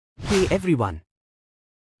Hey everyone!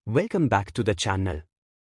 Welcome back to the channel.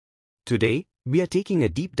 Today, we are taking a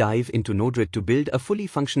deep dive into Node-RED to build a fully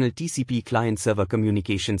functional TCP client-server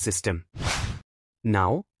communication system.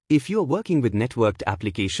 Now, if you are working with networked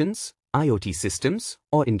applications, IoT systems,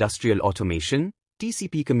 or industrial automation,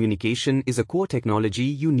 TCP communication is a core technology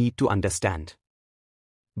you need to understand.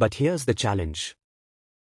 But here's the challenge.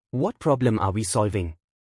 What problem are we solving?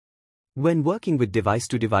 When working with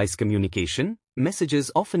device-to-device communication,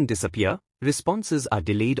 messages often disappear, responses are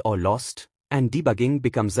delayed or lost, and debugging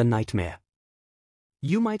becomes a nightmare.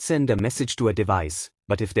 You might send a message to a device,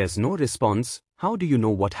 but if there's no response, how do you know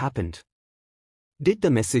what happened? Did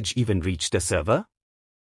the message even reach the server?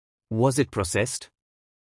 Was it processed?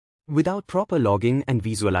 Without proper logging and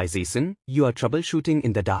visualization, you are troubleshooting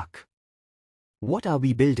in the dark. What are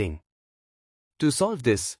we building? To solve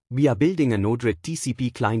this, we are building a Node-RED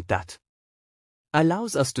TCP client that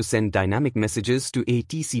allows us to send dynamic messages to a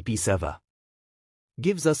TCP server,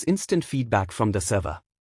 gives us instant feedback from the server,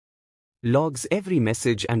 logs every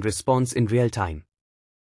message and response in real time,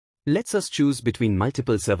 lets us choose between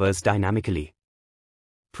multiple servers dynamically,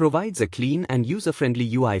 provides a clean and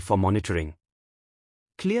user-friendly UI for monitoring,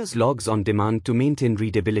 clears logs on demand to maintain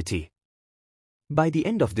readability. By the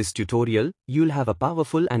end of this tutorial, you'll have a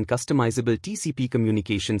powerful and customizable TCP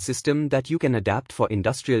communication system that you can adapt for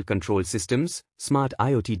industrial control systems, smart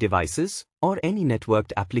IoT devices, or any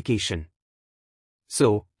networked application.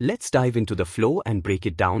 So, let's dive into the flow and break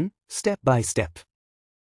it down, step by step.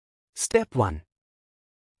 Step 1.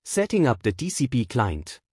 Setting up the TCP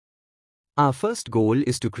client. Our first goal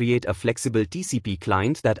is to create a flexible TCP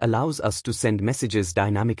client that allows us to send messages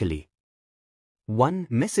dynamically. 1.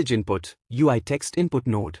 Message input, UI text input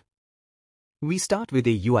node. We start with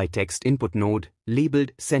a UI text input node,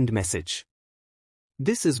 labeled Send Message.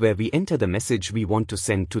 This is where we enter the message we want to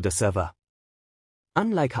send to the server.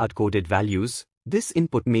 Unlike hard-coded values, this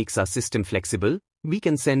input makes our system flexible. We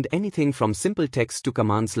can send anything from simple text to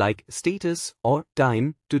commands like status or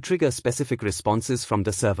time to trigger specific responses from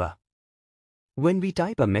the server. When we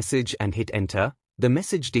type a message and hit enter, the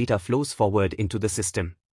message data flows forward into the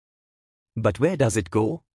system. But where does it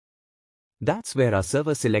go? That's where our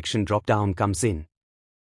server selection dropdown comes in.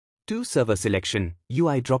 To server selection,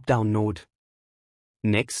 UI dropdown node.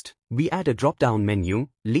 Next, we add a dropdown menu,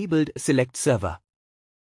 labeled Select Server.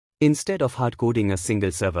 Instead of hard-coding a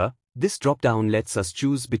single server, this dropdown lets us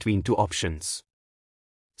choose between two options.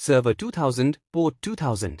 Server 2000, port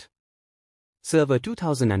 2000. Server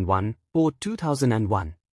 2001, port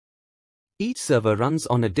 2001. Each server runs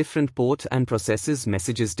on a different port and processes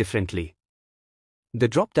messages differently. The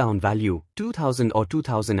drop-down value, 2000 or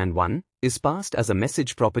 2001, is passed as a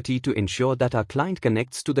message property to ensure that our client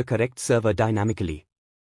connects to the correct server dynamically.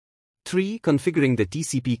 3. Configuring the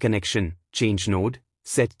TCP connection, change node,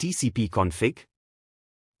 set TCP config.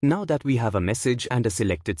 Now that we have a message and a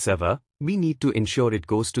selected server, we need to ensure it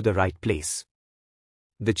goes to the right place.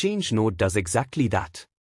 The change node does exactly that.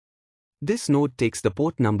 This node takes the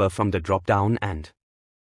port number from the drop-down and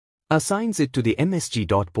assigns it to the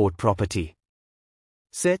msg.port property.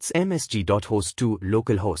 Sets msg.host to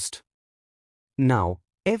localhost. Now,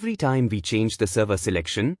 every time we change the server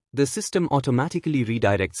selection, the system automatically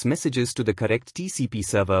redirects messages to the correct TCP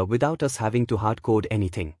server without us having to hard-code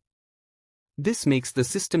anything. This makes the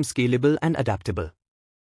system scalable and adaptable.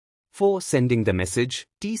 4. Sending the message,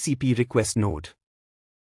 TCP request node.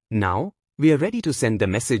 Now, we are ready to send the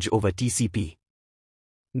message over TCP.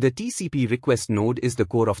 The TCP request node is the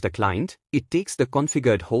core of the client. It takes the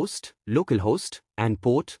configured host, localhost, and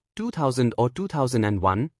port 2000 or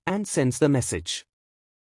 2001 and sends the message.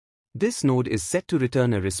 This node is set to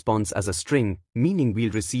return a response as a string, meaning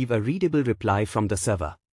we'll receive a readable reply from the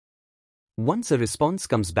server. Once a response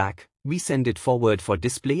comes back, we send it forward for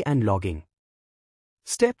display and logging.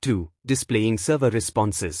 Step 2. Displaying server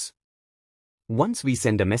responses. Once we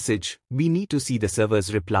send a message, we need to see the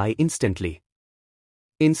server's reply instantly.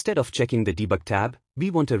 Instead of checking the debug tab,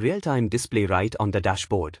 we want a real-time display right on the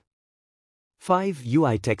dashboard. 5.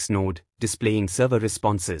 UI text node, displaying server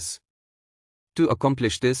responses. To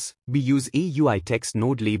accomplish this, we use a UI text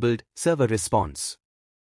node labeled Server Response.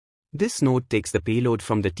 This node takes the payload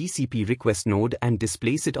from the TCP request node and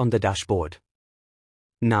displays it on the dashboard.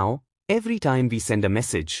 Now, every time we send a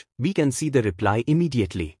message, we can see the reply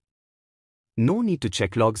immediately. No need to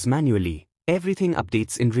check logs manually, everything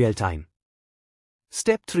updates in real time.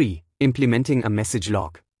 Step 3. Implementing a message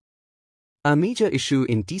log. A major issue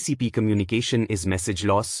in TCP communication is message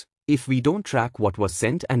loss. If we don't track what was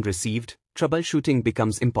sent and received, troubleshooting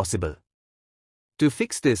becomes impossible. To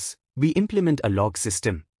fix this, we implement a log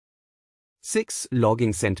system. 6.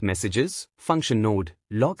 Logging sent messages, function node,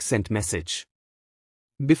 log sent message.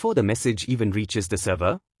 Before the message even reaches the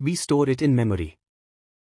server, we store it in memory.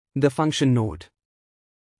 The function node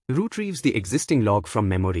retrieves the existing log from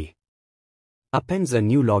memory. Appends a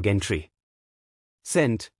new log entry.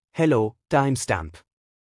 Sent, hello, timestamp.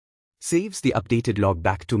 Saves the updated log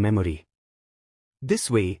back to memory. This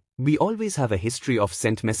way, we always have a history of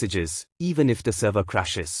sent messages, even if the server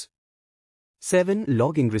crashes. 7.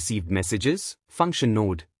 Logging received messages, function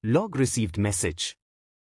node, log received message.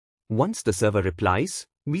 Once the server replies,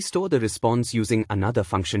 we store the response using another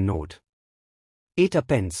function node. 8.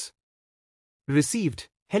 Appends. Received,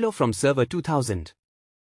 hello from server 2000.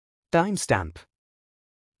 Timestamp.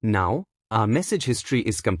 Now, our message history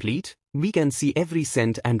is complete, we can see every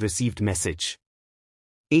sent and received message.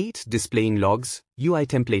 8. Displaying logs, UI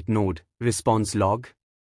template node, response log.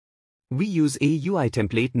 We use a UI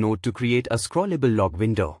template node to create a scrollable log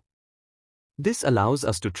window. This allows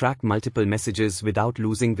us to track multiple messages without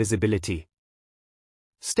losing visibility.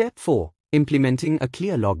 Step 4. Implementing a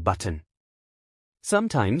clear log button.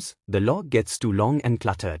 Sometimes, the log gets too long and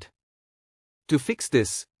cluttered. To fix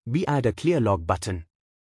this, we add a clear log button.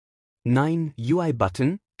 9. UI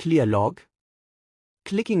button, clear log.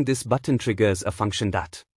 Clicking this button triggers a function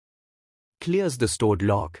that clears the stored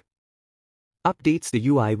log. Updates the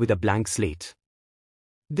UI with a blank slate.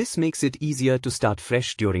 This makes it easier to start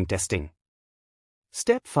fresh during testing.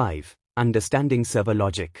 Step 5. Understanding server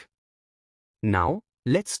logic. Now,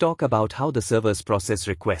 let's talk about how the servers process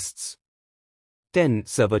requests. 10.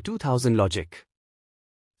 Server 2000 logic.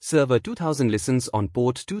 Server 2000 listens on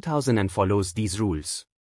port 2000 and follows these rules.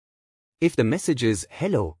 If the message is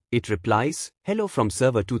hello, it replies, hello from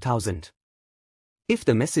server 2000. If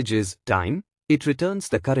the message is time, it returns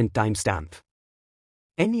the current timestamp.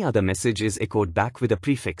 Any other message is echoed back with a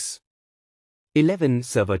prefix. 11.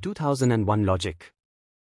 Server 2001 logic.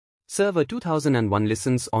 Server 2001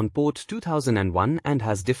 listens on port 2001 and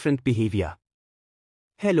has different behavior.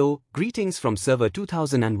 Hello, greetings from server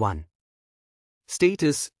 2001.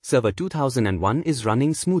 Status, server 2001 is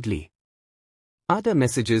running smoothly. Other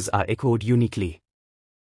messages are echoed uniquely.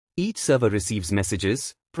 Each server receives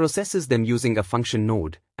messages, processes them using a function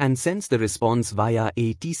node, and sends the response via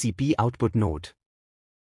a TCP output node.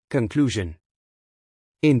 Conclusion.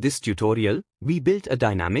 In this tutorial, we built a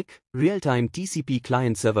dynamic, real-time TCP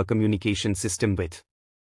client-server communication system with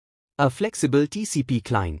a flexible TCP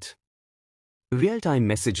client, real-time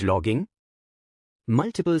message logging,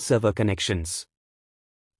 multiple server connections,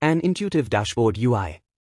 an intuitive dashboard UI.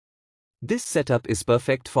 This setup is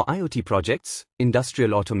perfect for IoT projects,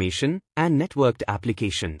 industrial automation, and networked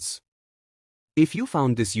applications. If you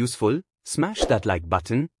found this useful, smash that like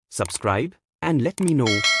button, subscribe, and let me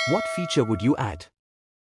know what feature would you add.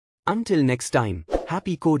 Until next time,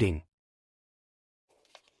 happy coding!